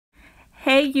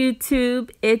Hey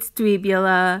YouTube, it's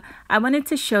Dweebula. I wanted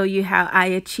to show you how I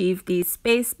achieved these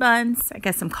space buns. I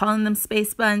guess I'm calling them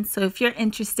space buns. So if you're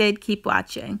interested, keep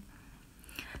watching.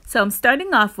 So I'm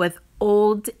starting off with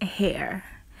old hair.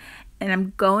 And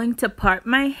I'm going to part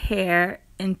my hair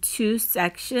in two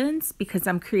sections because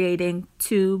I'm creating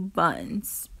two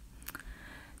buns.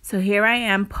 So here I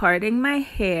am parting my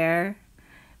hair,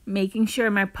 making sure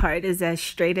my part is as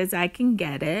straight as I can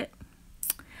get it.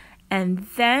 And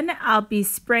then I'll be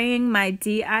spraying my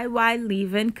DIY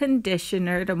leave-in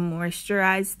conditioner to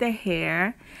moisturize the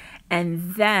hair.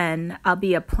 And then I'll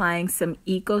be applying some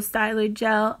Eco Styler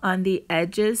gel on the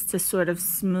edges to sort of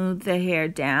smooth the hair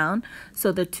down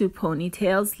so the two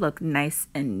ponytails look nice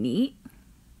and neat.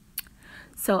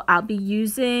 So I'll be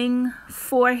using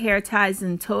 4 hair ties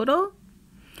in total.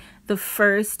 The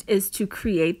first is to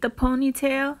create the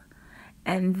ponytail.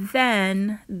 And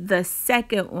then the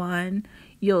second one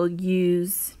you'll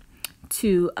use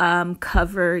to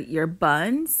cover your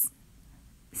buns.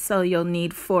 So you'll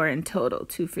need 4 in total,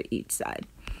 2 for each side.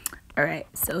 All right,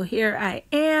 so here I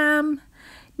am.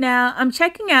 Now I'm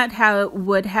checking out how it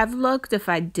would have looked if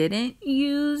I didn't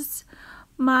use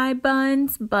my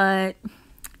buns, but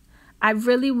I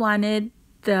really wanted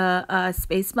the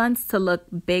space buns to look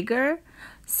bigger.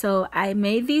 So I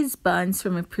made these buns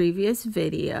from a previous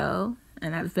video,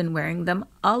 and I've been wearing them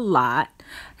a lot.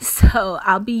 So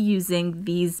I'll be using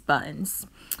these buns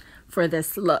for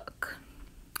this look.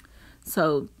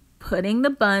 So putting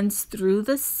the buns through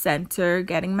the center,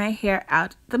 getting my hair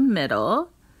out the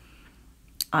middle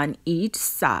on each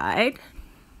side.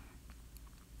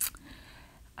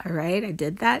 All right, I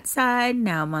did that side.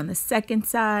 Now I'm on the second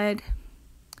side.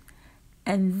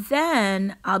 And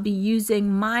then I'll be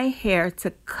using my hair to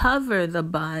cover the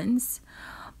buns.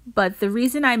 But the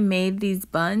reason I made these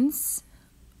buns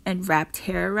and wrapped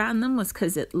hair around them was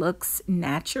because it looks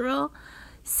natural.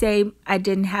 Say I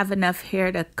didn't have enough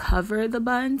hair to cover the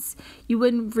buns, you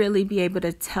wouldn't really be able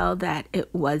to tell that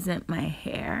it wasn't my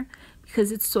hair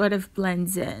because it sort of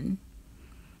blends in.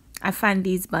 I find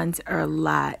these buns are a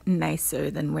lot nicer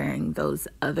than wearing those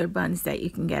other buns that you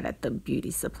can get at the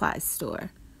beauty supply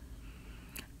store.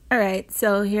 All right,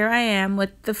 so here I am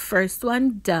with the first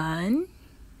one done.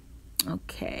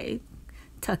 Okay,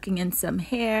 tucking in some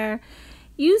hair.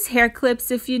 Use hair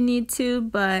clips if you need to,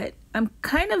 but I'm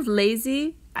kind of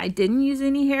lazy. I didn't use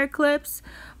any hair clips,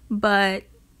 but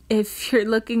if you're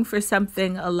looking for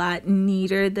something a lot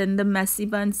neater than the messy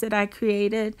buns that I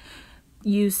created,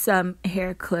 use some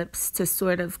hair clips to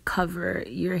sort of cover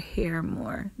your hair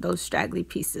more, those straggly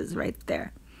pieces right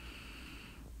there.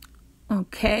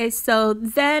 Okay, so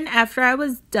then after I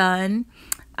was done,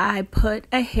 I put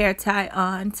a hair tie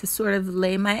on to sort of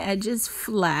lay my edges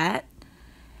flat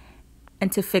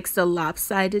and to fix the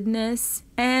lopsidedness.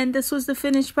 And this was the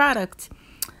finished product.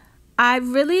 I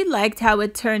really liked how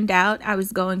it turned out. I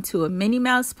was going to a Minnie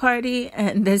Mouse party,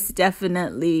 and this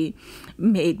definitely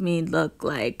made me look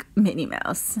like Minnie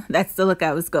Mouse. That's the look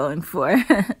I was going for,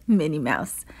 Minnie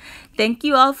Mouse. Thank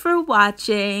you all for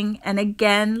watching. And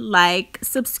again, like,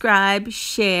 subscribe,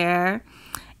 share,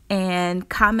 and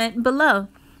comment below.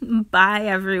 Bye,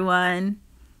 everyone.